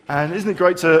And isn't it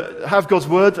great to have God's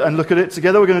Word and look at it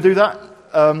together? We're going to do that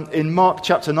in Mark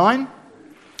chapter 9.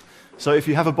 So if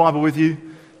you have a Bible with you,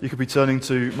 you could be turning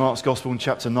to Mark's Gospel in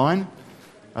chapter 9.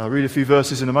 I'll read a few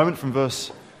verses in a moment from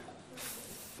verse...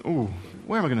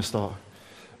 where am I going to start?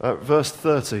 Verse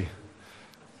 30.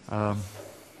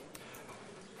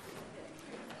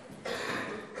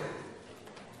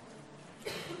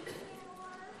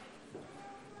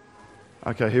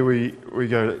 Okay, here we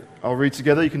go. I'll read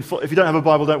together. You can, if you don't have a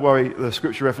Bible, don't worry. The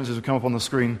scripture references will come up on the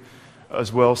screen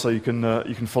as well, so you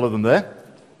can follow them there.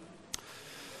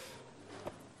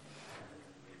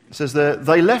 It says there,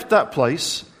 they left that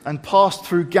place and passed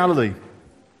through Galilee.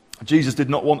 Jesus did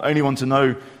not want anyone to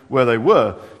know where they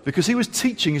were, because he was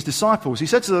teaching his disciples. He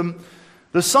said to them,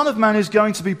 "The Son of Man is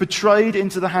going to be betrayed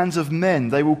into the hands of men.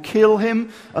 They will kill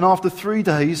him, and after 3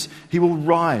 days he will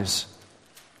rise."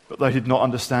 But they did not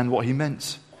understand what he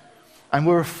meant, and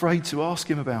were afraid to ask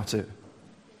him about it.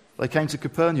 They came to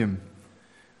Capernaum.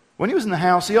 When he was in the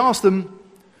house, he asked them,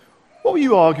 "What were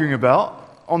you arguing about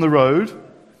on the road?"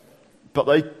 But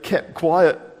they kept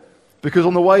quiet, because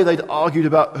on the way they'd argued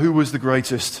about who was the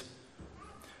greatest.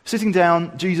 Sitting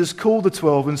down, Jesus called the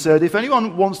 12 and said, "If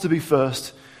anyone wants to be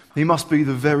first, he must be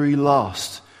the very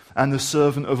last and the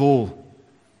servant of all."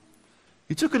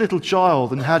 He took a little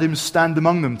child and had him stand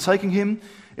among them. Taking him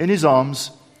in his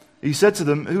arms, he said to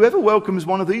them, "Whoever welcomes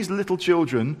one of these little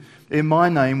children in my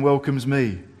name welcomes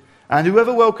me. And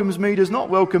whoever welcomes me does not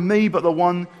welcome me, but the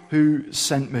one who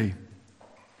sent me."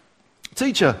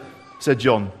 "Teacher," said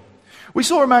John, "we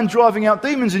saw a man driving out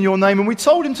demons in your name, and we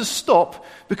told him to stop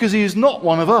because he is not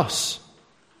one of us."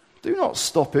 "Do not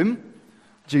stop him,"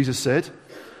 Jesus said.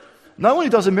 "No one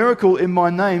who does a miracle in my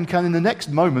name can in the next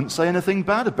moment say anything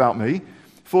bad about me.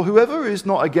 For whoever is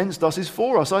not against us is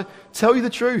for us. I tell you the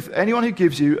truth, anyone who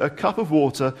gives you a cup of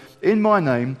water in my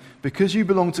name, because you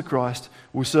belong to Christ,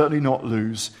 will certainly not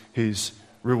lose his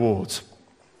reward."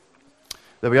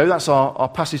 There we go, that's our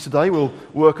passage today. We'll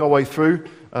work our way through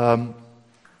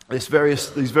these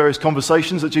various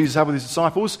conversations that Jesus had with his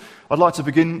disciples. I'd like to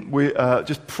begin with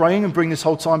just praying and bring this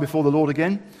whole time before the Lord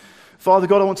again. Father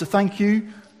God, I want to thank you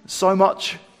so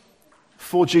much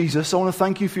for Jesus. I want to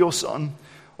thank you for your Son.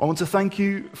 I want to thank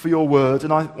you for your word,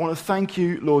 and I want to thank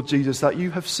you, Lord Jesus, that you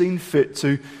have seen fit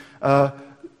to,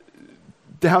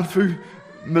 down through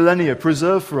millennia,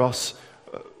 preserve for us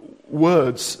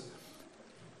words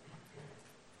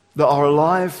that are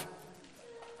alive,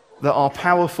 that are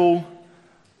powerful,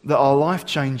 that are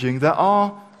life-changing, that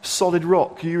are solid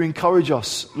rock. You encourage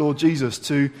us, Lord Jesus,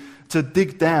 to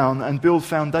dig down and build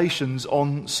foundations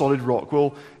on solid rock.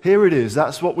 Well, here it is.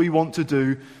 That's what we want to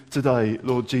do today,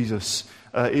 Lord Jesus.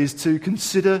 Is to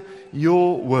consider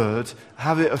your word,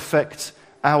 have it affect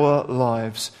our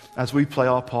lives as we play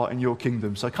our part in your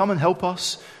kingdom. So come and help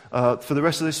us for the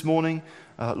rest of this morning,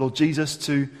 Lord Jesus,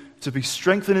 to be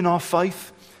strengthened in our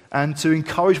faith and to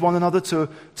encourage one another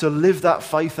to live that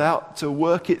faith out, to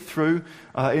work it through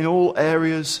in all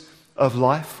areas of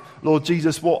life. Lord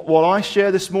Jesus, what I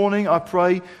share this morning, I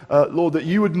pray, Lord, that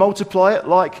you would multiply it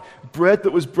like bread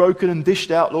that was broken and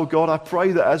dished out, Lord God. I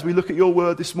pray that as we look at your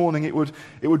word this morning, it would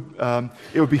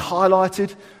be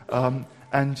highlighted,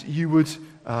 and you would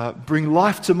bring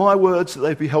life to my words, that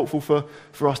they'd be helpful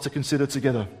for us to consider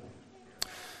together.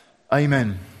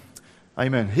 Amen.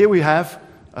 Amen. Here we have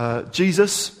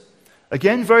Jesus,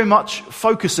 again, very much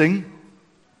focusing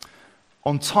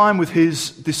on time with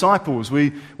his disciples.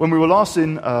 When we were last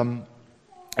in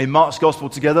Mark's Gospel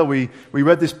together, we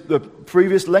read the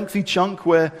previous lengthy chunk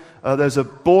where there's a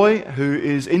boy who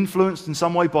is influenced in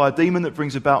some way by a demon that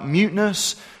brings about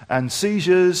muteness and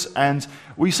seizures, and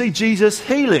we see Jesus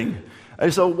healing.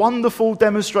 It's a wonderful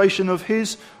demonstration of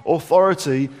his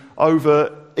authority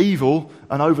over evil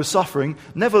and over suffering.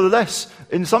 Nevertheless,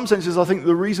 in some senses, I think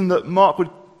the reason that Mark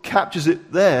captures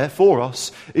it there for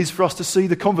us is for us to see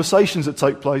the conversations that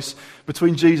take place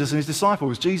between Jesus and his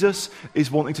disciples. Jesus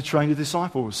is wanting to train the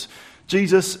disciples.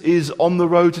 Jesus is on the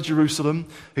road to Jerusalem.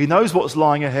 He knows what's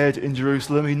lying ahead in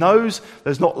Jerusalem. He knows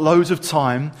there's not loads of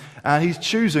time, and he's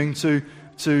choosing to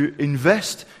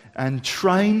invest and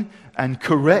train and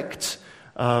correct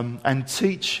and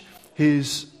teach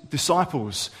his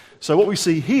disciples. So what we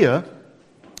see here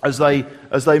as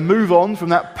they move on from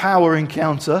that power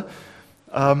encounter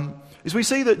is we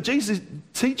see that Jesus'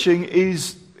 teaching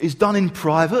is done in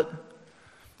private.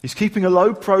 He's keeping a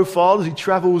low profile as he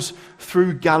travels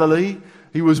through Galilee.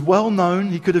 He was well known.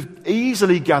 He could have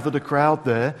easily gathered a crowd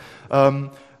there.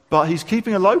 But he's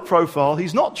keeping a low profile.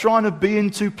 He's not trying to be in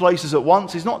two places at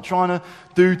once. He's not trying to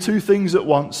do two things at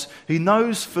once. He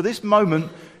knows for this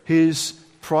moment his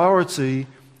priority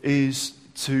is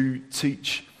to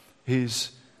teach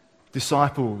his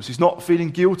disciples. He's not feeling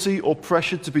guilty or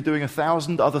pressured to be doing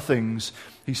 1,000 other things.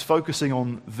 He's focusing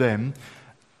on them.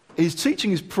 His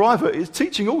teaching is private. His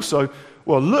teaching also,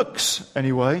 looks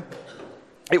anyway,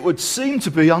 it would seem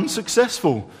to be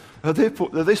unsuccessful at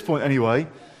this point anyway,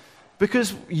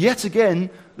 because yet again,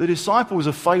 the disciples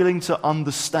are failing to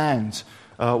understand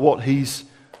what he's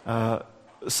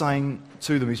saying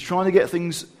to them. He's trying to get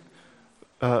things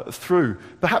through.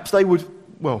 Perhaps they would,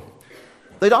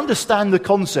 they'd understand the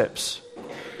concepts.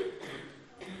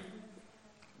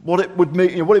 What it would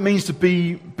mean, what it means to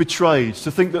be betrayed,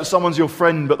 to think that someone's your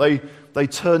friend, but they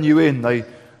turn you in, they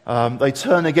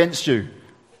turn against you.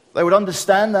 They would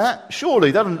understand that.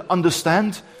 Surely they don't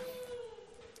understand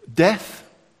death.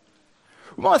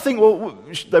 We might think,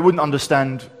 they wouldn't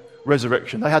understand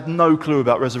resurrection. They had no clue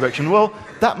about resurrection. Well,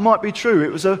 that might be true.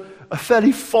 It was a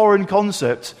fairly foreign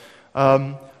concept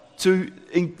to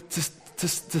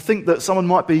think that someone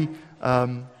might be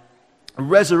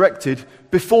resurrected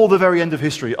before the very end of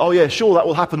history. Oh yeah, sure, that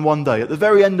will happen one day at the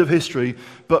very end of history,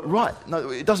 but no,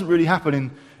 it doesn't really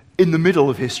happen in the middle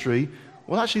of history.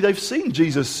 Well, actually, they've seen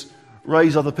Jesus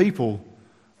raise other people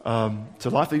to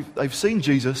life. They've seen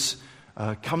Jesus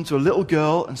come to a little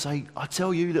girl and say, "I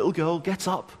tell you, little girl, get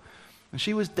up." And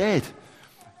she was dead,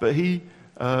 but he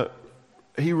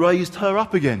raised her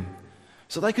up again.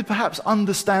 So they could perhaps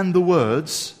understand the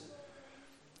words,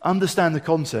 understand the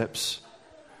concepts,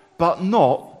 but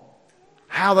not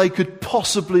how they could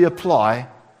possibly apply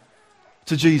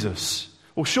to Jesus.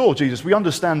 Well, sure, Jesus, we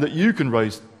understand that you can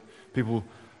raise people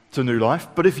to new life,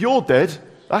 but if you're dead,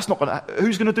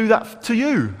 who's going to do that to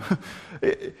you?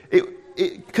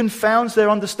 It confounds their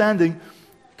understanding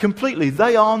completely.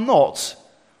 They are not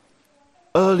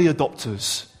early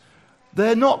adopters.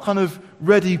 They're not kind of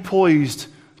ready, poised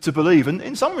to believe. And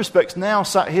in some respects, now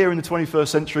sat here in the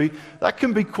 21st century, that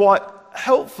can be quite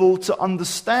helpful to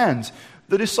understand.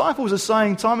 The disciples are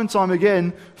saying time and time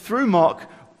again through Mark,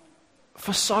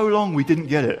 for so long we didn't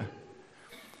get it.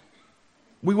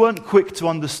 We weren't quick to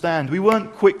understand. We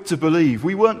weren't quick to believe.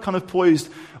 We weren't kind of poised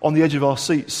on the edge of our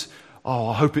seats. Oh,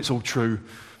 I hope it's all true.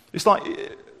 It's like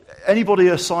anybody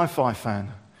a sci-fi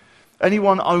fan?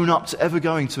 Anyone own up to ever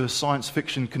going to a science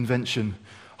fiction convention,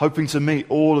 hoping to meet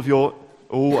all of your...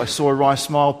 Oh, I saw a wry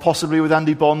smile, possibly with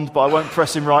Andy Bond, but I won't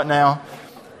press him right now.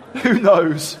 Who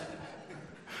knows?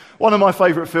 One of my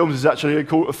favourite films is actually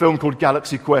a film called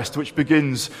Galaxy Quest, which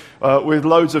begins with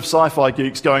loads of sci-fi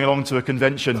geeks going along to a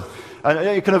convention.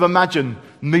 And you kind of imagine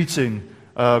meeting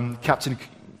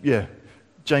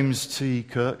James T.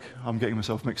 Kirk. I'm getting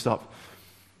myself mixed up.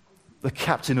 The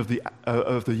captain of the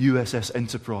USS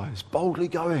Enterprise, boldly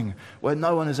going where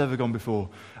no one has ever gone before.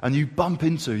 And you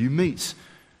meet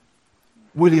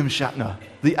William Shatner,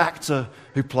 the actor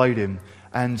who played him,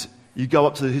 and you go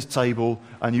up to his table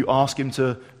and you ask him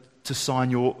to sign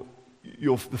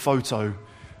the photo,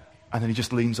 and then he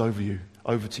just leans over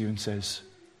to you and says,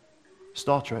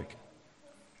 "Star Trek,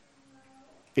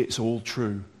 it's all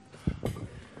true."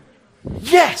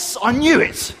 Yes, I knew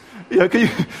it. Can you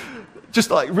just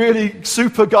like really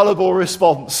super gullible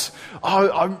response?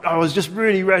 I was just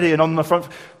really ready and on the front.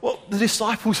 Well, the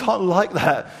disciples aren't like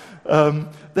that.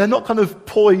 They're not kind of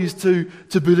poised to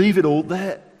believe it all.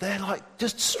 They're like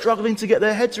just struggling to get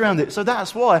their heads around it. So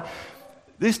that's why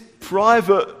this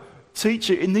private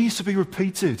teaching, it needs to be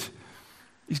repeated.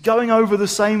 He's going over the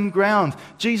same ground.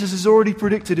 Jesus has already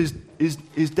predicted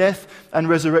his death and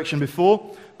resurrection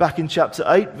before, back in chapter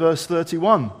 8, verse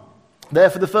 31. There,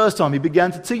 for the first time, he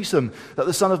began to teach them that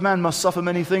the Son of Man must suffer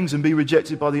many things and be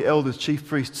rejected by the elders, chief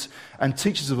priests, and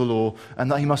teachers of the law,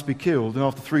 and that he must be killed, and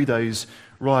after 3 days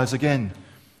rise again.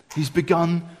 He's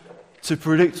begun to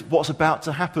predict what's about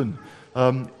to happen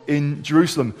in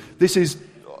Jerusalem. This is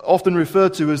often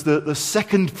referred to as the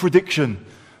second prediction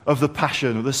of the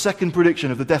passion, or the second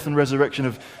prediction of the death and resurrection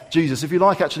of Jesus. If you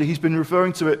like, actually, he's been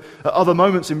referring to it at other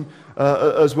moments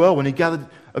as well, when he gathered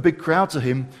a big crowd to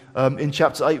him in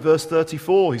chapter 8, verse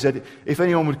 34. He said, "If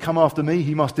anyone would come after me,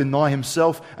 he must deny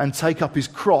himself and take up his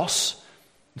cross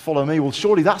and follow me." Well,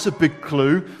 surely that's a big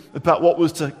clue about what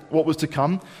was to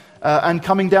come. And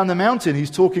coming down the mountain, he's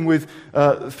talking with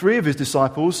 3 of his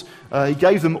disciples. He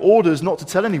gave them orders not to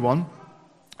tell anyone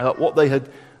what they had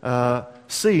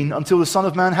seen until the Son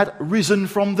of Man had risen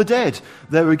from the dead.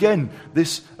 There again,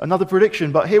 another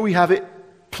prediction, but here we have it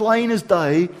plain as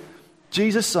day.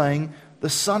 Jesus saying, the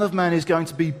Son of Man is going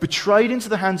to be betrayed into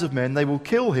the hands of men. They will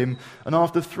kill him, and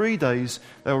after 3 days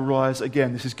they will rise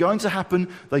again. This is going to happen.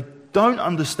 They don't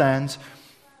understand.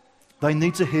 They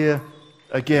need to hear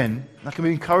again. That can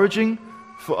be encouraging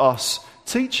for us.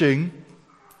 Teaching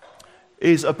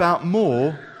is about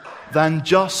more than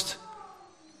just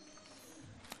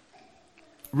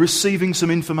receiving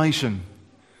some information.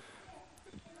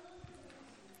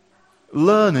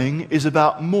 Learning is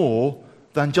about more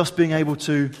than just being able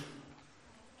to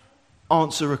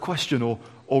answer a question or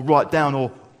write down,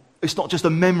 or it's not just a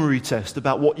memory test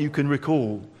about what you can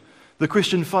recall. The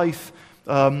Christian faith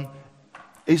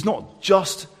is not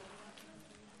just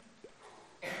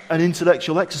an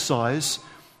intellectual exercise,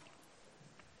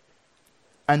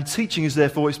 and teaching is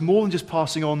therefore, it's more than just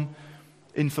passing on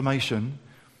information.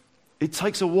 It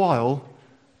takes a while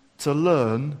to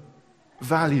learn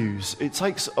values. It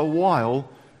takes a while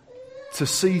to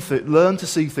learn to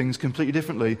see things completely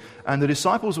differently. And the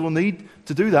disciples will need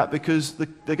to do that because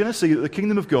they're going to see that the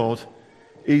kingdom of God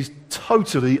is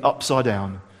totally upside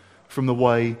down from the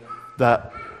way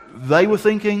that they were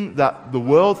thinking, that the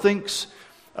world thinks.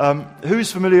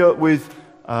 Who's familiar with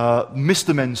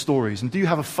Mr. Men stories? And do you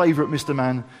have a favourite Mr.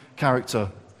 Man character?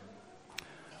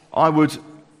 I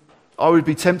would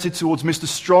be tempted towards Mr.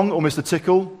 Strong or Mr.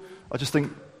 Tickle. I just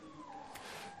think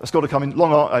that's got to come in.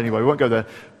 Anyway, we won't go there.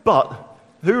 But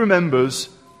who remembers,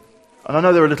 and I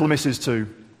know there are little misses too,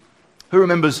 who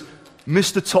remembers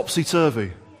Mr.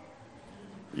 Topsy-Turvy?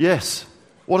 Yes.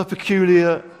 What a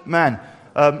peculiar man.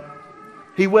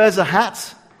 He wears a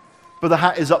hat, but the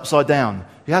hat is upside down.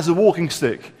 He has a walking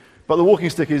stick, but the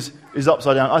walking stick is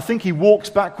upside down. I think he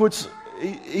walks backwards.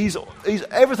 He's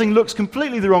everything looks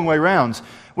completely the wrong way round.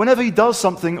 Whenever he does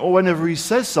something or whenever he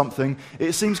says something,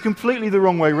 it seems completely the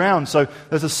wrong way round. So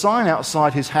there's a sign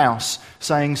outside his house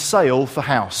saying "sale for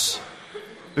house,"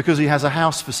 because he has a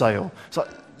house for sale. So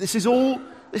this is all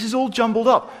jumbled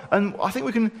up. And I think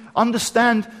we can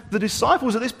understand the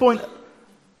disciples at this point.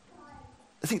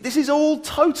 I think this is all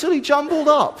totally jumbled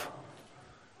up.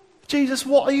 Jesus,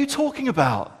 what are you talking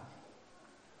about?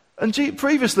 And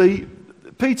previously,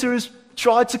 Peter has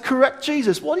tried to correct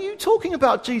Jesus. What are you talking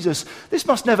about, Jesus? This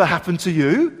must never happen to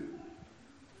you.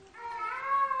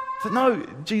 But no,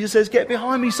 Jesus says, get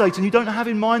behind me, Satan. You don't have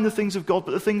in mind the things of God,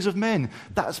 but the things of men.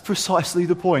 That's precisely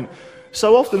the point.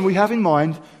 So often we have in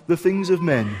mind the things of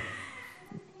men,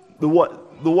 the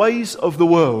ways of the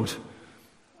world,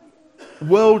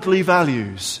 worldly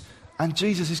values. And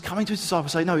Jesus is coming to his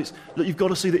disciples saying, no, look, you've got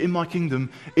to see that in my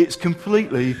kingdom, it's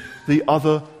completely the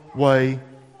other way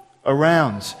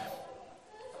around.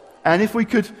 And if we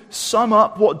could sum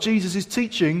up what Jesus is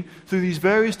teaching through these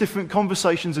various different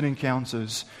conversations and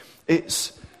encounters,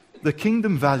 it's the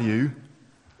kingdom value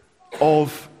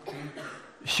of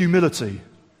humility.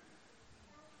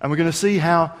 And we're going to see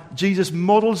how Jesus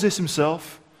models this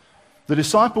himself. The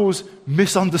disciples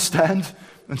misunderstand,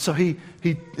 and so he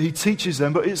teaches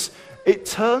them, but it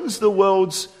turns the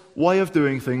world's way of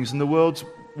doing things and the world's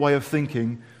way of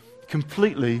thinking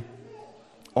completely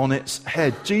on its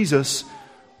head. Jesus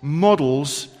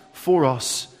models for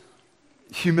us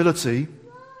humility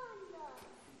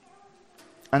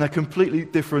and a completely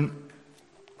different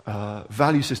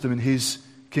value system in his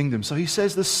kingdom. So he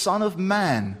says the Son of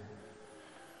Man.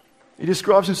 He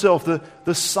describes himself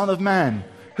the Son of Man.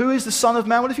 Who is the Son of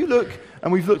Man? Well, if you look,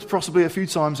 and we've looked possibly a few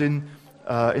times in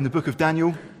the book of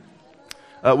Daniel,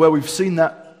 where we've seen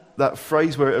that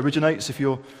phrase where it originates. If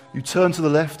you turn to the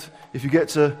left, if you get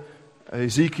to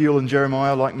Ezekiel and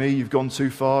Jeremiah, like me, you've gone too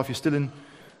far. If you're still in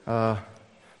the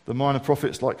minor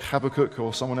prophets like Habakkuk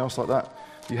or someone else like that,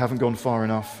 you haven't gone far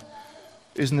enough.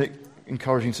 Isn't it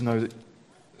encouraging to know that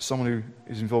someone who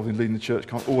is involved in leading the church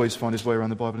can't always find his way around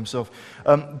the Bible himself?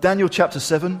 Daniel chapter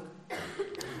 7.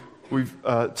 We've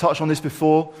touched on this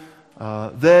before.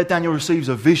 There, Daniel receives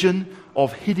a vision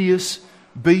of hideous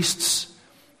beasts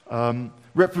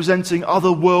representing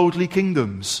other worldly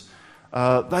kingdoms. They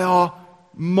are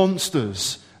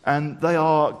monsters, and they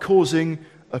are causing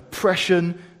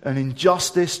oppression and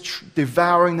injustice,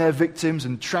 devouring their victims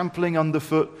and trampling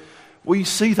underfoot. We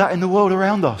see that in the world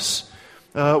around us.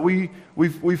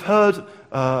 We've heard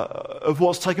of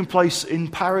what's taken place in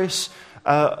Paris,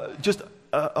 just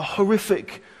a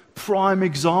horrific prime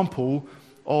example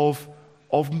of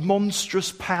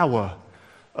monstrous power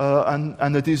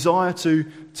and the desire to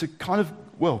kind of,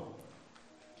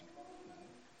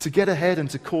 to get ahead and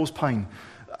to cause pain.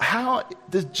 How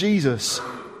does Jesus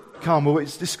come? Well,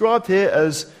 it's described here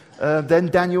as then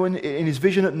Daniel in his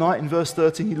vision at night in verse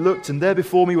 13, he looked, and there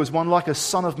before me was one like a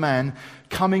son of man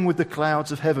coming with the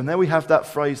clouds of heaven. There we have that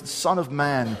phrase, the Son of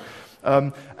Man.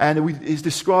 And it's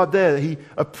described there. He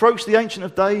approached the Ancient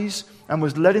of Days and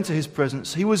was led into his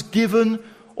presence. He was given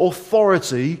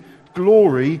authority,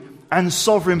 glory, and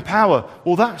sovereign power.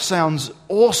 Well, that sounds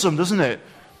awesome, doesn't it?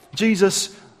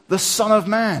 Jesus, the Son of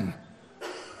Man.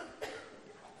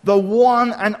 The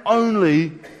one and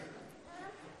only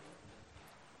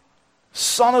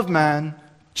Son of Man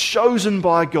chosen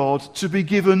by God to be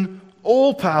given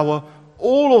all power,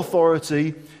 all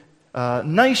authority.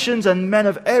 Nations and men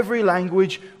of every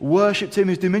language worshipped him.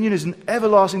 His dominion is an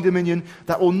everlasting dominion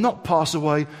that will not pass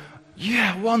away.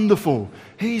 Yeah, wonderful.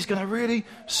 He's going to really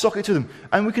sock it to them.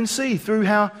 And we can see through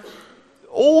how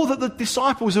all that the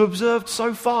disciples have observed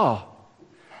so far,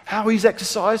 how he's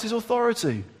exercised his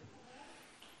authority.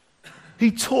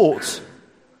 He taught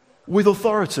with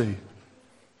authority.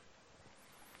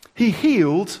 He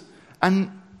healed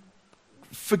and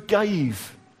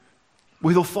forgave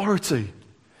with authority.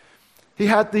 He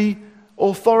had the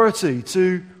authority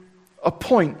to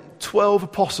appoint 12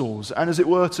 apostles and, as it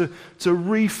were, to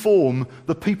reform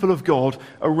the people of God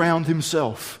around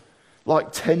himself,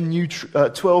 like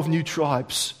 12 new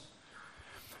tribes.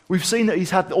 We've seen that he's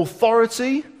had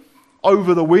authority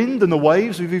over the wind and the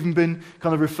waves. We've even been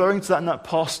kind of referring to that in that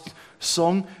past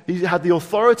song. He had the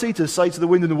authority to say to the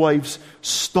wind and the waves,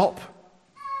 stop,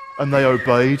 and they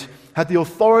obeyed. Had the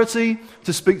authority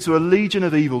to speak to a legion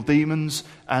of evil demons,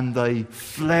 and they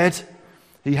fled.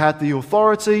 He had the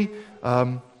authority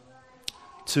to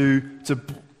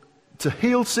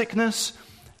heal sickness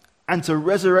and to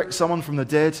resurrect someone from the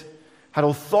dead. Had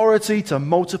authority to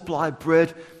multiply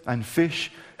bread and fish.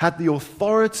 Had the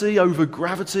authority over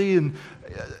gravity and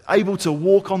able to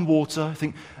walk on water. I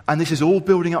think, and this is all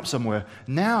building up somewhere.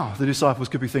 Now the disciples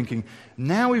could be thinking,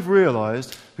 now we've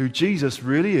realized who Jesus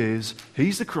really is.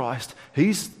 He's the Christ.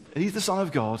 He's the Son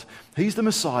of God. He's the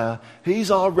Messiah. He's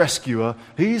our rescuer.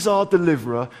 He's our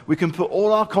deliverer. We can put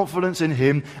all our confidence in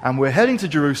him, and we're heading to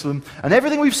Jerusalem. And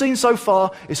everything we've seen so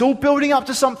far, it's all building up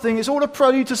to something. It's all a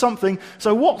prelude to something.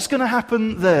 So what's going to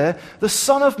happen there? The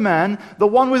Son of Man, the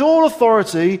one with all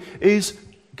authority, is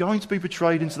going to be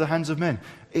betrayed into the hands of men.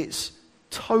 It's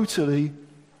totally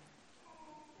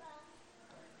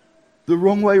the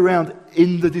wrong way around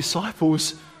in the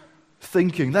disciples'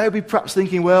 thinking. They'll be perhaps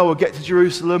thinking, well, we'll get to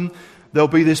Jerusalem, there'll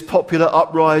be this popular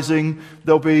uprising,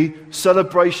 there'll be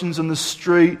celebrations on the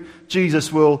street,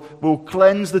 Jesus will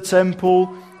cleanse the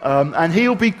temple, and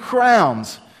he'll be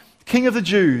crowned King of the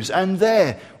Jews, and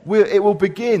there it will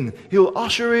begin. He'll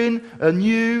usher in a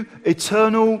new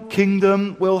eternal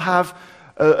kingdom. We'll have,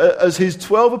 as his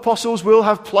 12 apostles, will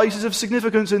have places of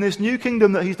significance in this new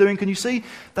kingdom that he's doing. Can you see?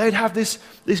 They'd have this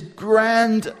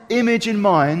grand image in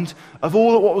mind of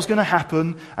all of what was going to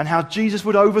happen and how Jesus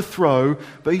would overthrow.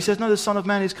 But he says, no, the Son of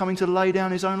Man is coming to lay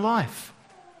down his own life.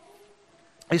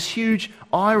 It's huge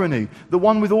irony. The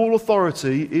one with all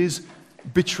authority is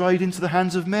betrayed into the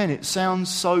hands of men. It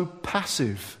sounds so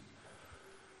passive.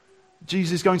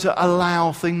 Jesus is going to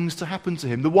allow things to happen to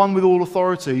him. The one with all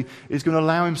authority is going to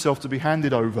allow himself to be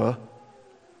handed over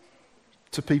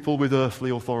to people with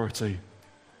earthly authority,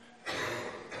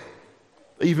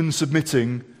 even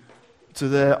submitting to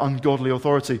their ungodly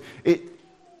authority. It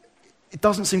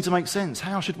doesn't seem to make sense.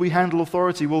 How should we handle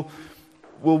authority? Well,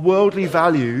 worldly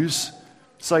values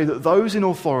say that those in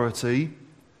authority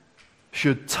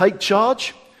should take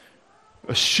charge,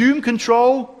 assume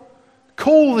control,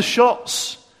 call the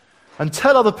shots, and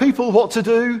tell other people what to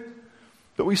do.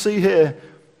 But we see here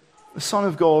the Son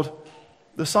of God,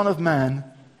 the Son of Man,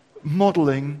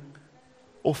 modeling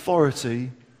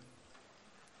authority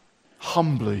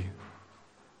humbly.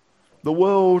 The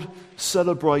world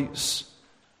celebrates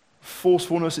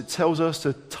forcefulness. It tells us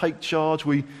to take charge.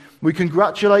 We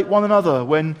congratulate one another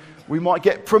when we might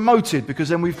get promoted, because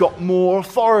then we've got more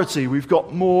authority, we've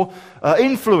got more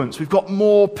influence, we've got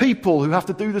more people who have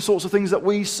to do the sorts of things that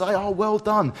we say, oh, well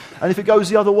done. And if it goes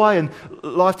the other way and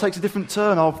life takes a different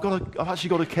turn, I've actually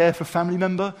got to care for a family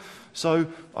member, so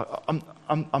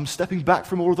I'm stepping back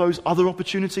from all of those other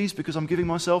opportunities because I'm giving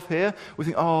myself here. We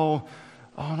think, oh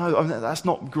no, that's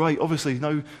not great. Obviously,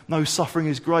 no suffering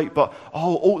is great, but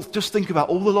just think about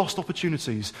all the lost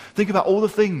opportunities. Think about all the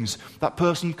things that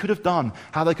person could have done,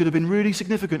 how they could have been really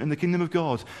significant in the kingdom of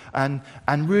God, and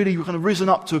really kind of risen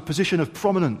up to a position of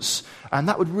prominence. And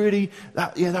that would really,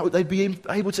 they'd be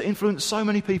able to influence so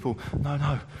many people.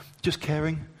 No, just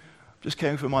caring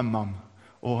for my mum,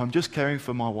 or I'm just caring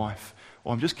for my wife,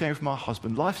 or I'm just caring for my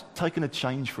husband. Life's taken a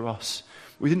change for us.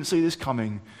 We didn't see this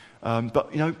coming.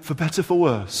 But, for better, for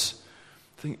worse.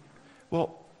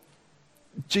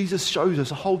 Jesus shows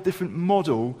us a whole different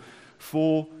model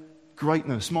for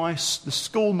greatness. The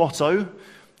school motto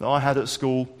that I had at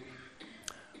school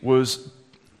was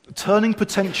turning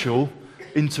potential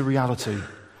into reality.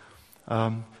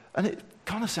 And it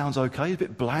kind of sounds okay, a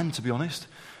bit bland, to be honest.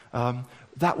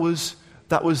 That was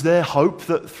That was their hope,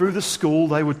 that through the school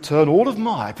they would turn all of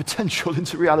my potential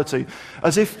into reality,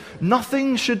 as if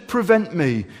nothing should prevent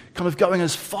me kind of going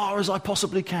as far as I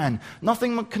possibly can.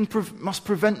 Nothing must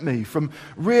prevent me from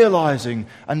realizing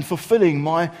and fulfilling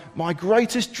my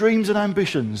greatest dreams and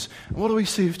ambitions. And what do we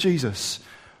see of Jesus?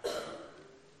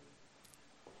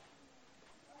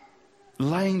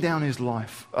 Laying down his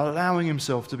life, allowing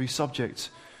himself to be subject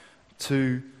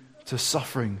to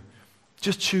suffering,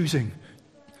 just choosing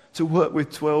to work with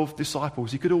 12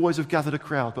 disciples. He could always have gathered a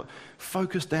crowd, but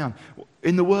focused down.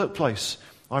 In the workplace,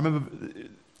 I remember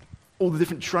all the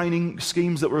different training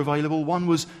schemes that were available. One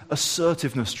was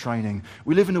assertiveness training.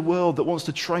 We live in a world that wants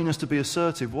to train us to be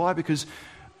assertive. Why? Because,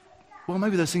 well,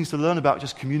 maybe there's things to learn about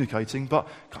just communicating, but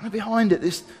kind of behind it,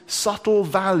 this subtle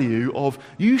value of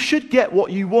you should get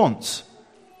what you want.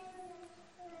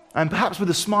 And perhaps with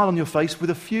a smile on your face, with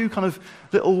a few kind of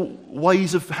little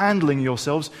ways of handling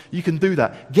yourselves, you can do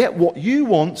that. Get what you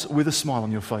want with a smile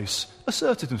on your face.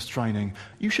 Assertiveness training.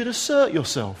 You should assert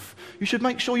yourself. You should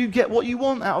make sure you get what you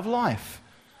want out of life.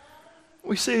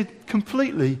 We see a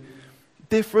completely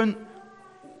different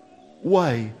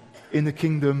way in the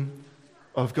kingdom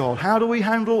of God. How do we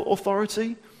handle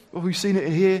authority? Well, we've seen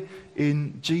it here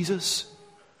in Jesus.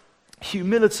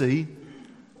 Humility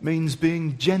means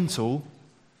being gentle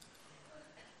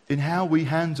in how we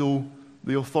handle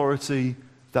the authority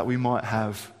that we might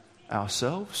have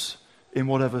ourselves in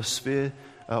whatever sphere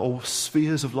or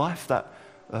spheres of life that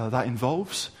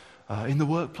involves, in the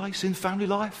workplace, in family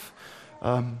life,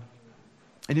 in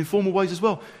informal ways as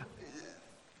well.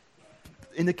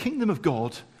 In the kingdom of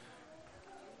God,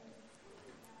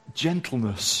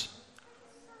 gentleness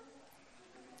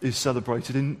is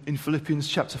celebrated. In Philippians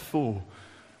chapter 4,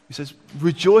 he says,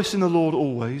 rejoice in the Lord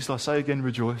always. I say again,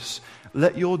 rejoice.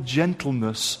 Let your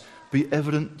gentleness be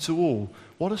evident to all.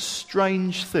 What a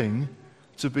strange thing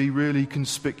to be really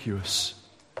conspicuous.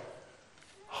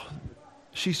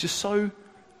 She's just so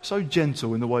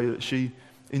gentle in the way that she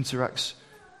interacts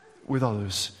with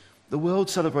others. The world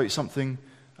celebrates something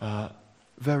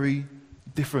very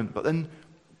different. But then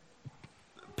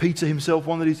Peter himself,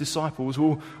 one of his disciples,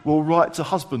 will write to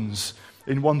husbands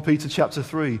in 1 Peter chapter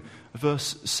 3,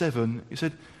 verse 7. He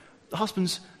said,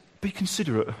 husbands, be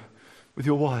considerate with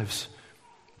your wives.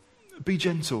 Be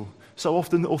gentle. So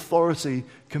often authority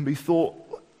can be thought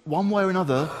one way or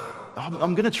another.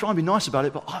 I'm going to try and be nice about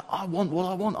it, but I want what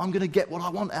I want. I'm going to get what I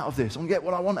want out of this. I'm going to get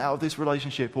what I want out of this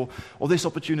relationship or this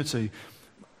opportunity.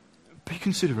 Be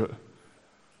considerate.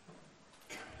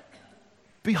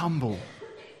 Be humble.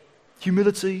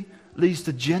 Humility leads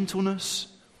to gentleness,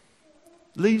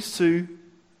 leads to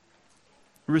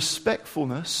respect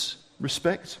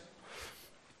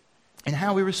in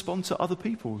how we respond to other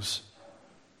people's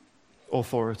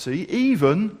authority,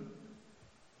 even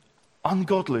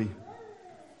ungodly.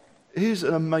 Here's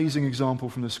an amazing example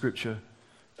from the scripture.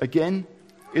 Again,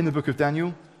 in the book of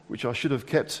Daniel, which I should have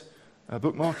kept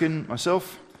bookmarking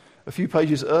myself, a few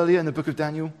pages earlier in the book of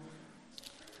Daniel,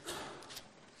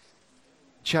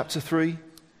 chapter 3,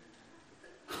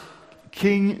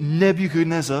 King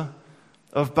Nebuchadnezzar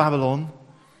of Babylon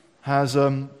has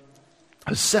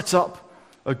set up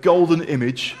a golden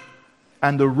image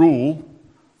and a rule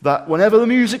that whenever the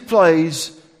music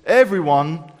plays,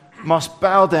 everyone must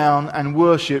bow down and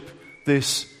worship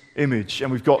this image.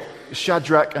 And we've got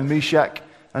Shadrach and Meshach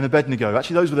and Abednego.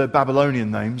 Actually, those were their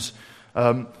Babylonian names.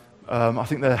 I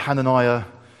think they're Hananiah,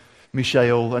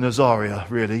 Mishael, and Azariah,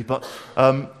 really. But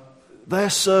they're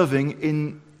serving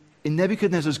in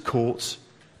Nebuchadnezzar's court.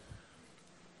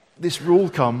 This rule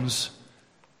comes.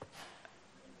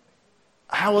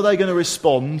 How are they going to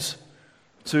respond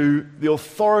to the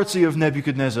authority of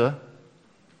Nebuchadnezzar?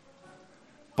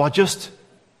 By just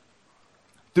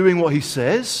doing what he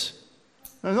says?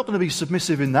 They're not going to be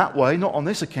submissive in that way, not on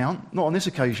this account, not on this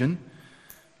occasion,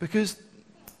 because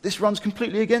this runs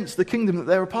completely against the kingdom that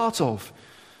they're a part of.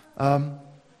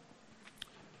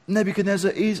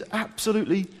 Nebuchadnezzar is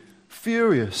absolutely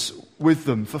furious with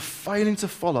them for failing to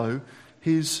follow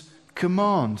his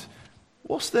command.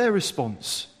 What's their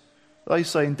response? They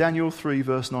say in Daniel 3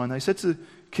 verse 9, they said to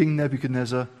King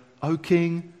Nebuchadnezzar, O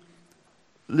king,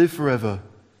 live forever.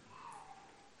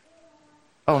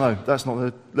 Oh no, that's not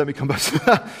the... Let me come back to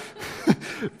that.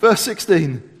 Verse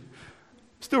 16,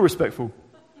 still respectful.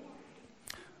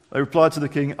 They replied to the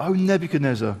king, O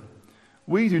Nebuchadnezzar,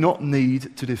 we do not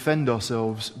need to defend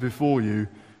ourselves before you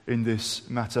in this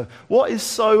matter. What is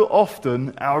so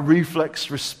often our reflex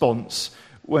response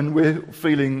when we're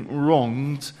feeling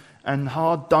wronged and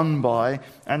hard done by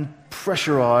and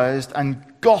pressurized and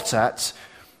got at?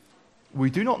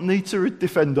 We do not need to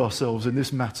defend ourselves in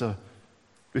this matter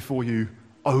before you,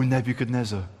 O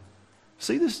Nebuchadnezzar.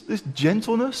 See this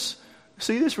gentleness?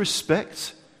 See this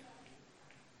respect?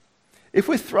 If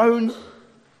we're thrown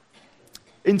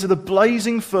into the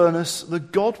blazing furnace, the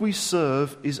God we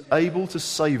serve is able to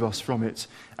save us from it,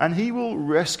 and he will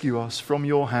rescue us from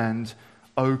your hand,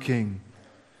 O King.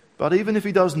 But even if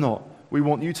he does not, we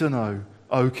want you to know,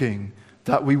 O King,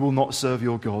 that we will not serve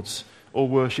your gods or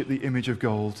worship the image of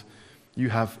gold you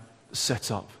have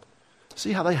set up.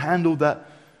 See how they handled that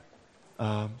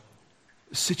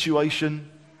situation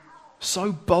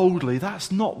so boldly.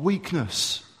 That's not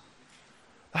weakness.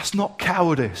 That's not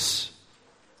cowardice.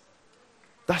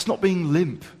 That's not being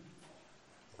limp.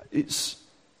 It's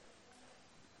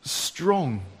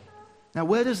strong. Now,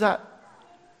 where does that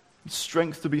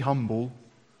strength to be humble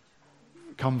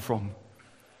come from?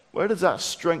 Where does that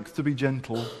strength to be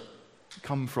gentle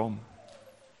come from?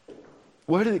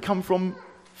 Where did it come from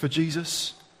for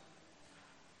Jesus?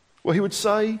 Well, he would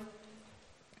say,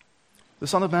 the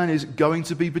Son of Man is going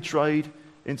to be betrayed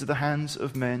into the hands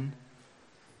of men.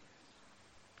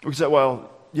 We could say, well,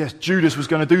 yes, Judas was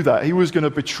going to do that. He was going to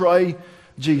betray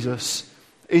Jesus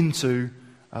into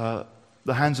the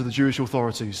hands of the Jewish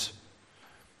authorities.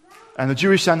 And the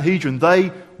Jewish Sanhedrin,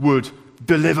 they would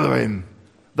deliver him.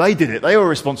 They did it. They were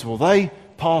responsible. They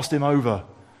passed him over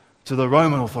to the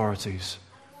Roman authorities.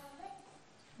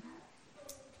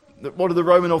 What did the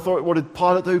Roman authority? What did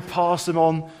Pilate do? Pass him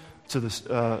on to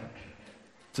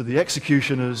the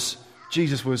executioners.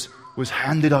 Jesus was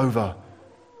handed over.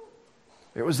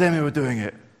 It was them who were doing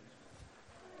it.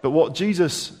 But what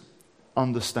Jesus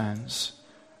understands,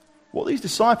 what these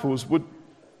disciples would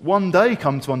one day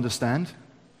come to understand,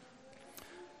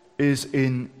 is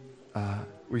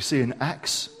we see in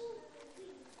Acts.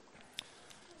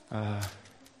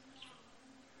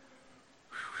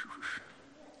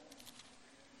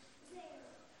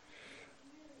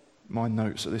 My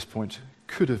notes at this point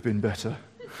could have been better.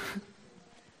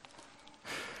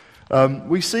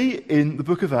 We see in the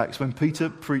book of Acts when Peter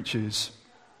preaches.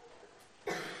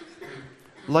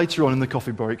 Later on in the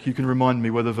coffee break, you can remind me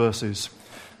where the verse is.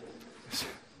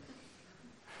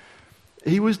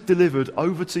 He was delivered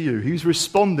over to you. He was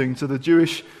responding to the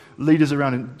Jewish leaders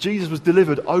around him. Jesus was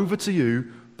delivered over to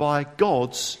you by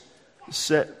God's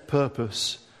set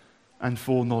purpose and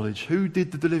foreknowledge. Who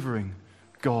did the delivering?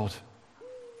 God.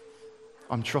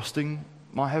 I'm trusting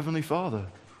my Heavenly Father,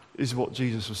 is what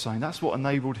Jesus was saying. That's what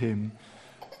enabled him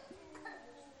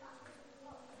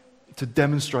to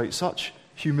demonstrate such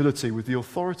humility with the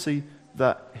authority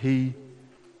that he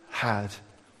had.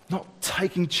 Not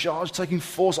taking charge, taking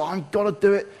force. I've got to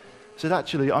do it. He said,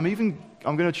 actually, I'm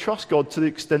going to trust God to the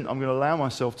extent I'm going to allow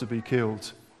myself to be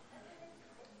killed.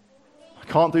 I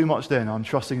can't do much then. I'm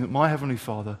trusting that my Heavenly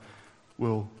Father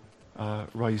will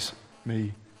raise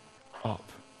me up.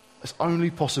 It's only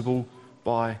possible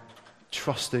by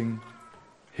trusting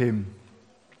him.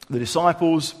 The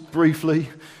disciples, briefly,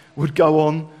 would go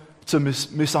on to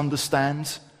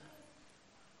misunderstand.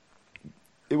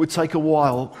 It would take a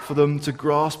while for them to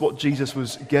grasp what Jesus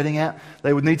was getting at.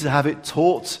 They would need to have it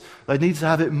taught. They'd need to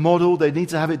have it modeled. They'd need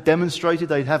to have it demonstrated.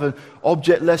 They'd have an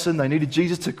object lesson. They needed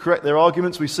Jesus to correct their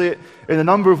arguments. We see it in a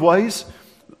number of ways,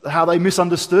 how they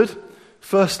misunderstood.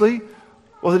 Firstly,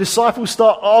 the disciples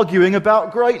start arguing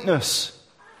about greatness.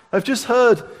 They've just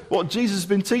heard what Jesus has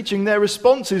been teaching. Their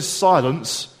response is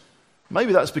silence.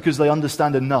 Maybe that's because they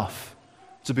understand enough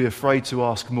to be afraid to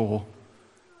ask more.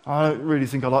 I don't really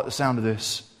think I like the sound of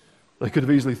this. They could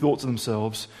have easily thought to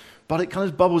themselves. But it kind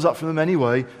of bubbles up from them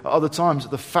anyway at other times,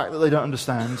 the fact that they don't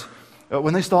understand,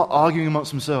 when they start arguing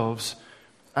amongst themselves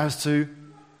as to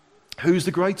who's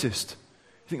the greatest.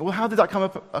 You think, well, how did that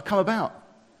come about?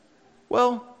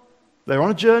 Well, they're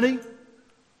on a journey.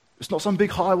 It's not some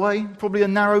big highway, probably a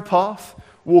narrow path,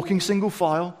 walking single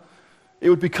file. It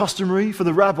would be customary for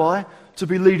the rabbi to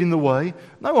be leading the way.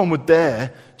 No one would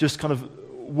dare just kind of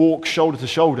walk shoulder to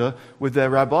shoulder with their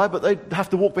rabbi, but they'd have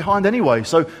to walk behind anyway.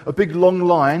 So a big long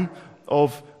line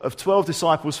of 12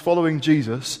 disciples following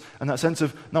Jesus, and that sense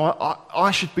of, no,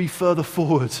 I should be further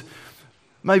forward.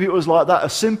 Maybe it was like that, a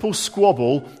simple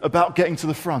squabble about getting to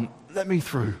the front. Let me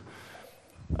through.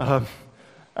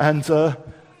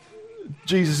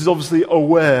 Jesus is obviously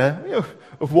aware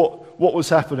of what was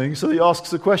happening, so he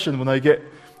asks a question when they get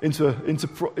into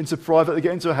private, they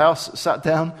get into a house, sat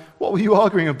down. What were you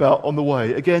arguing about on the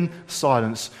way? Again,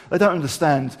 silence. They don't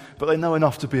understand, but they know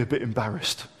enough to be a bit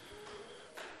embarrassed.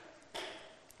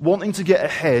 Wanting to get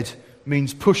ahead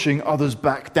means pushing others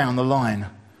back down the line.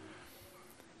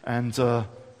 And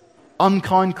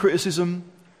unkind criticism,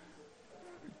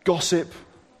 gossip,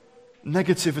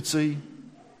 negativity,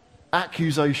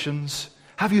 accusations.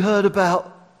 Have you heard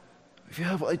about? Have you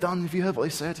heard what they've done? Have you heard what they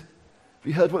said? Have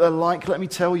you heard what they're like? Let me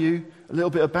tell you a little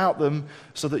bit about them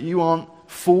so that you aren't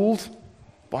fooled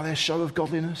by their show of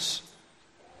godliness.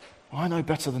 I know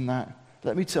better than that.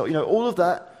 Let me tell you, all of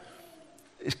that,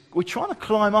 we're trying to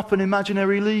climb up an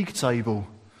imaginary league table.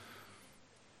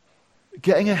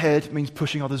 Getting ahead means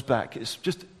pushing others back. It's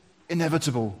just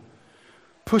inevitable.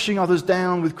 Pushing others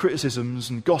down with criticisms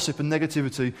and gossip and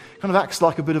negativity kind of acts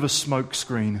like a bit of a smoke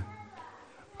screen.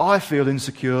 I feel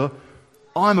insecure.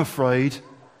 I'm afraid.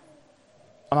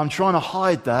 And I'm trying to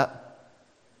hide that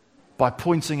by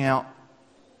pointing out,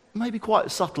 maybe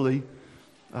quite subtly,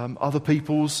 other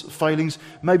people's failings.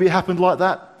 Maybe it happened like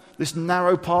that, this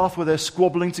narrow path where they're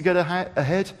squabbling to get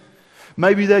ahead.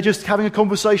 Maybe they're just having a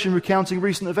conversation recounting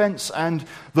recent events, and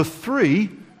the three,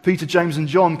 Peter, James and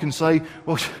John, can say,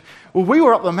 well, we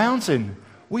were up the mountain.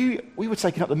 We were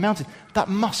taking up the mountain. That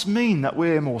must mean that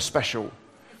we're more special.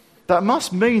 That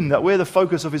must mean that we're the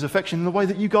focus of his affection in the way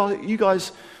that you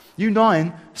guys, you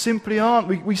nine, simply aren't.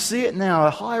 We see it now. A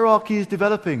hierarchy is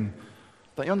developing.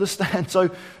 Don't you understand?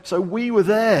 So we were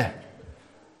there.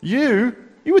 You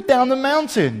were down the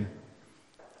mountain.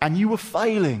 And you were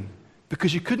failing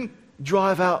because you couldn't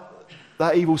drive out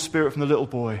that evil spirit from the little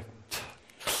boy.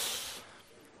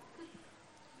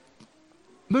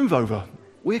 Move over.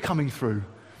 We're coming through.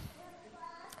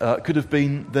 Could have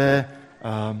been their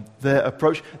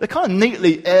approach. They're kind of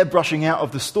neatly airbrushing out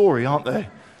of the story, aren't they?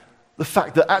 The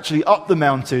fact that actually up the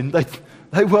mountain,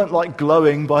 they weren't like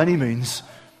glowing by any means.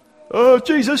 Oh,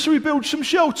 Jesus, should we build some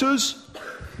shelters?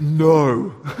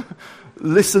 No.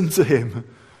 Listen to him.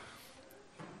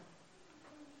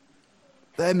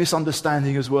 They're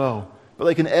misunderstanding as well. But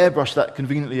they can airbrush that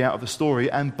conveniently out of the story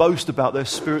and boast about their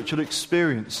spiritual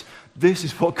experience. This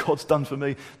is what God's done for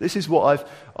me. This is what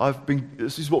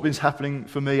this is what's been happening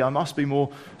for me. I must be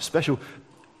more special.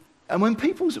 And when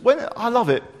I love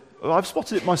it, I've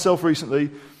spotted it myself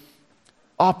recently,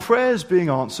 our prayers being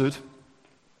answered.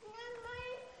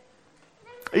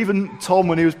 Even Tom,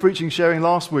 when he was sharing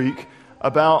last week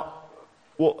about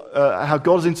how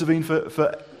God has intervened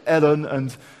for Ellen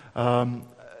and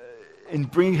in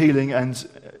bringing healing and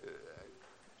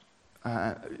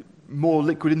more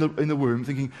liquid in the womb,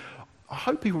 thinking, I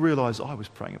hope people realise I was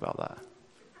praying about that.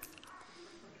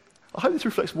 I hope this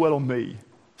reflects well on me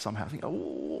somehow. I think,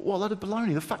 what a load of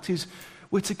baloney. The fact is,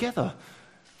 we're together.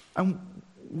 And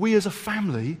we as a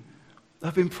family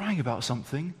have been praying about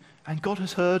something, and God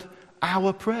has heard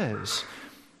our prayers.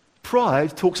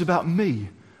 Pride talks about me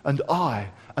and I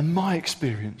and my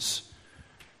experience.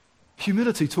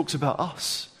 Humility talks about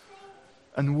us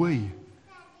and we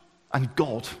and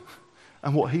God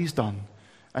and what he's done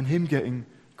and him getting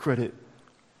credit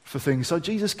for things. So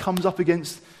Jesus comes up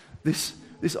against this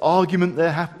argument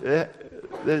they're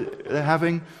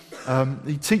having.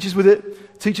 He teaches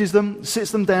them,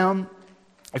 sits them down.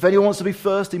 If anyone wants to be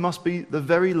first, he must be the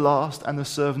very last and the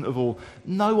servant of all.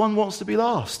 No one wants to be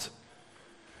last.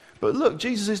 But look,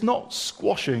 Jesus is not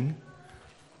squashing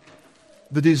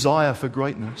the desire for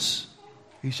greatness.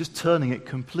 He's just turning it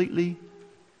completely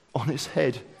on its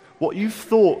head. What you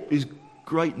thought is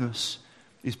greatness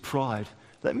is pride.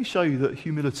 Let me show you that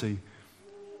humility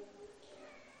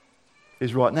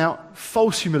is right. Now,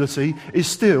 false humility is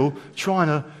still trying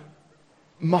to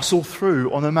muscle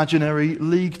through on an imaginary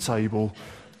league table.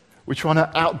 We're trying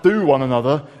to outdo one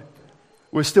another.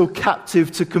 We're still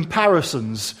captive to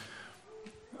comparisons.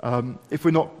 If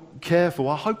we're not careful,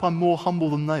 I hope I'm more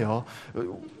humble than they are.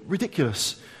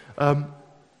 Ridiculous.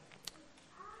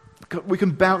 We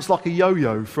can bounce like a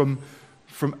yo-yo from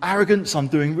arrogance, I'm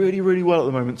doing really, really well at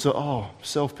the moment, to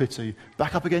self-pity.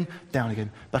 Back up again, down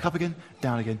again. Back up again,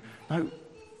 down again. No,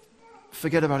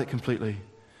 forget about it completely.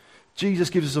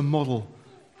 Jesus gives us a model.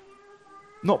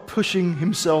 Not pushing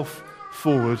himself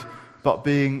forward, but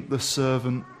being the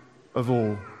servant of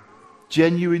all.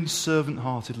 Genuine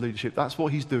servant-hearted leadership. That's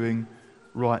what he's doing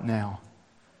right now.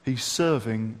 He's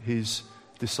serving his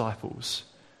disciples.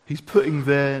 He's putting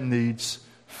their needs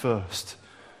first.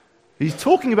 He's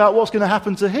talking about what's going to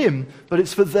happen to him, but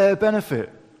it's for their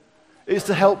benefit. It's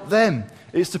to help them.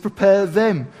 It's to prepare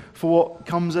them for what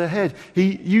comes ahead.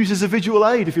 He uses a visual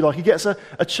aid, if you like. He gets a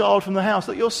child from the house.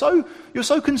 That you're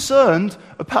so concerned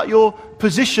about your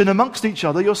position amongst each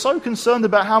other. You're so concerned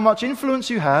about how much influence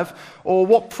you have, or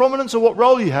what prominence or what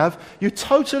role you have. You're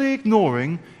totally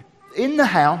ignoring, in the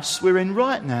house we're in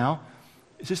right now,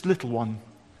 it's this little one.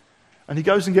 And he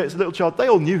goes and gets a little child. They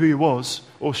all knew who he was,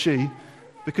 or she,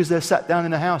 because they're sat down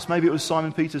in a house. Maybe it was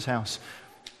Simon Peter's house.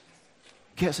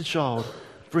 Gets a child,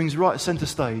 brings right centre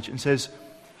stage and says,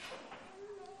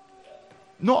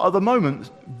 not at the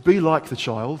moment, be like the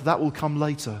child, that will come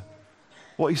later.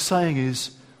 What he's saying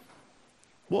is,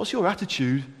 What's your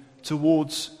attitude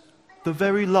towards the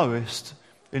very lowest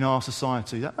in our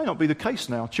society? That may not be the case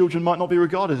now. Children might not be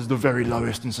regarded as the very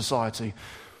lowest in society.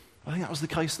 I think that was the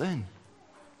case then.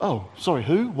 Oh, sorry,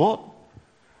 who? What?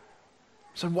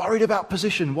 So worried about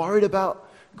position, worried about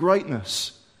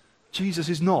greatness. Jesus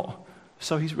is not.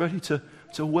 So he's ready to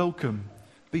welcome,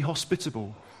 be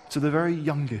hospitable to the very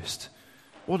youngest.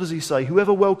 What does he say?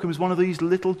 Whoever welcomes one of these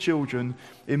little children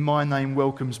in my name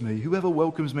welcomes me. Whoever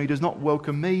welcomes me does not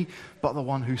welcome me, but the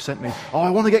one who sent me. Oh,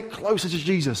 I want to get closer to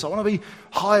Jesus. I want to be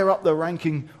higher up the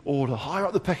ranking order, higher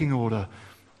up the pecking order.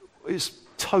 It's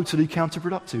totally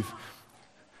counterproductive.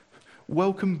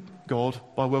 Welcome God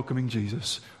by welcoming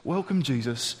Jesus. Welcome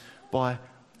Jesus by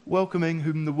welcoming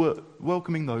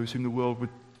those whom the world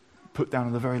would put down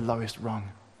on the very lowest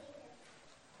rung.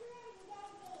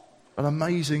 An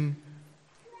amazing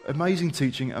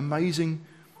teaching, amazing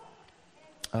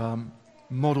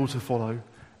model to follow.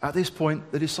 At this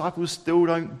point, the disciples still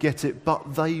don't get it,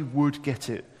 but they would get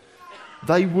it.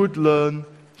 They would learn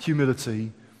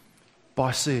humility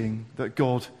by seeing that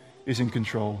God is in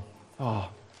control.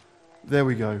 There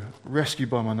we go. Rescued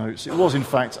by my notes. It was, in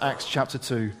fact, Acts chapter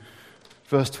 2,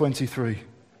 verse 23.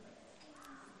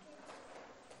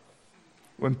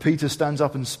 When Peter stands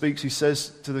up and speaks, he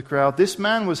says to the crowd, "This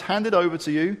man was handed over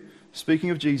to you," speaking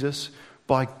of Jesus,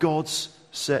 "by God's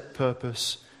set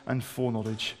purpose and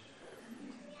foreknowledge."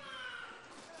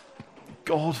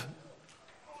 God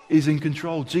is in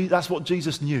control. That's what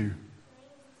Jesus knew.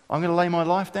 I'm going to lay my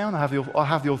life down. I have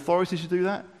the authority to do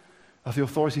that. I have the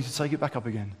authority to take it back up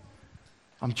again.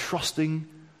 I'm trusting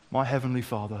my Heavenly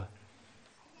Father.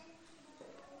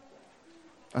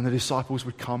 And the disciples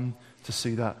would come to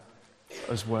see that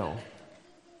as well.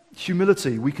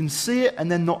 Humility. We can see it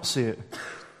and then not see it.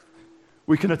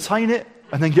 We can attain it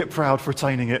and then get proud for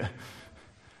attaining it.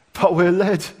 But we're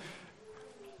led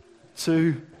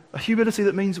to a humility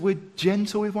that means we're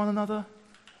gentle with one another.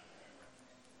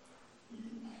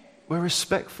 We're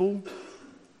respectful.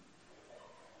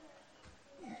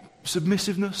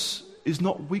 Submissiveness is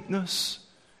not weakness.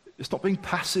 It's not being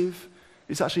passive.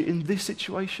 It's actually, in this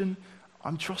situation,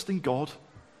 I'm trusting God.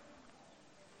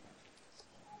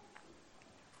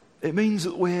 It means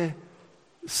that we're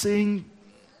seeing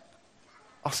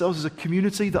ourselves as a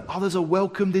community that others are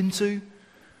welcomed into,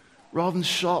 rather than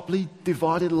sharply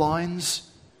divided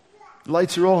lines.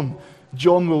 Later on,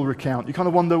 John will recount. You kind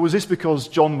of wonder, was this because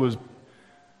John was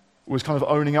kind of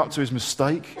owning up to his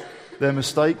mistake, their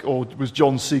mistake, or was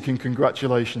John seeking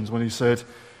congratulations when he said,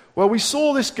 "Well, we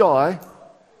saw this guy,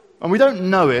 and we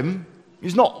don't know him.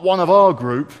 He's not one of our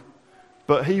group,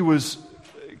 but he was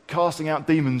casting out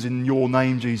demons in your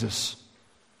name, Jesus.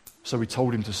 So we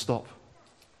told him to stop."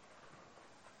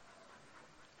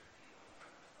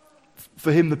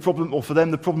 For him, the problem, or for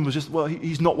them, the problem was just, well,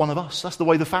 he's not one of us. That's the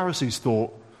way the Pharisees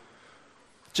thought.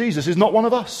 Jesus is not one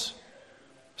of us.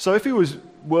 So if he was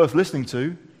worth listening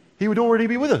to, he would already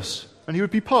be with us, and he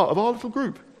would be part of our little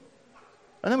group.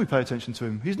 And then we pay attention to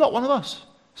him. He's not one of us,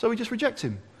 so we just reject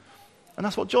him. And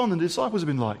that's what John and the disciples have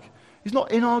been like. He's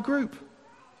not in our group,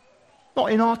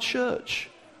 not in our church,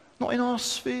 not in our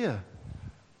sphere,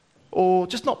 or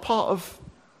just not part of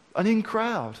an in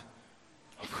crowd.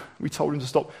 We told him to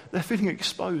stop. They're feeling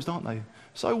exposed, aren't they?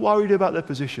 So worried about their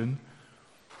position.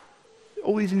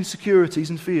 All these insecurities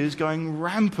and fears going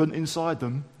rampant inside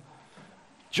them,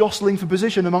 jostling for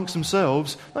position amongst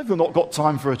themselves. They've not got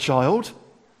time for a child.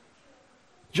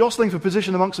 Jostling for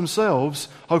position amongst themselves,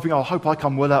 hoping, I hope I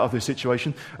come well out of this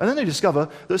situation. And then they discover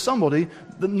that somebody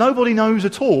that nobody knows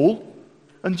at all,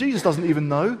 and Jesus doesn't even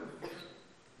know,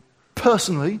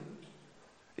 personally,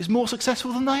 is more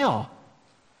successful than they are.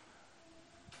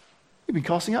 You've been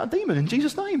casting out a demon in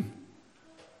Jesus' name.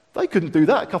 They couldn't do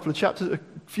that a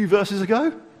few verses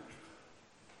ago.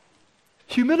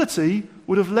 Humility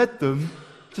would have led them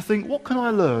to think, what can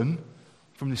I learn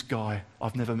from this guy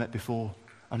I've never met before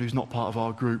and who's not part of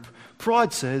our group?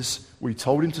 Pride says, we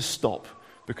told him to stop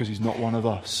because he's not one of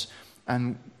us.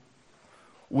 And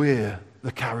we're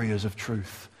the carriers of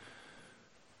truth.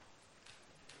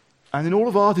 And in all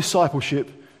of our discipleship,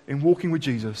 in walking with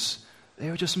Jesus,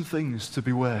 there are just some things to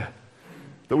beware.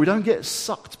 That we don't get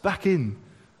sucked back in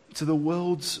to the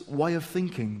world's way of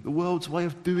thinking, the world's way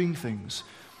of doing things,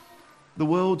 the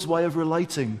world's way of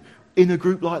relating in a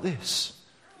group like this.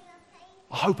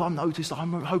 I hope I'm noticed. I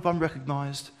hope I'm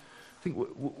recognized. I think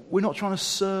we're not trying to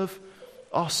serve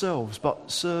ourselves,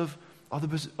 but serve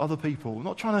other people. We're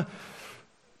not trying to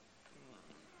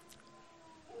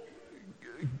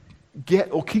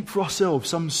get or keep for ourselves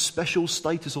some special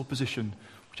status or position.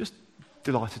 We're just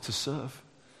delighted to serve.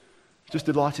 Just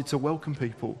delighted to welcome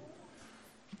people.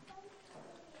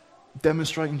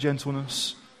 demonstrating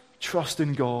gentleness, trust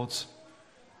in God,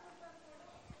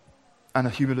 and a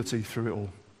humility through it all.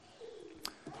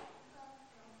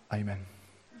 Amen.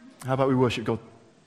 How about we worship God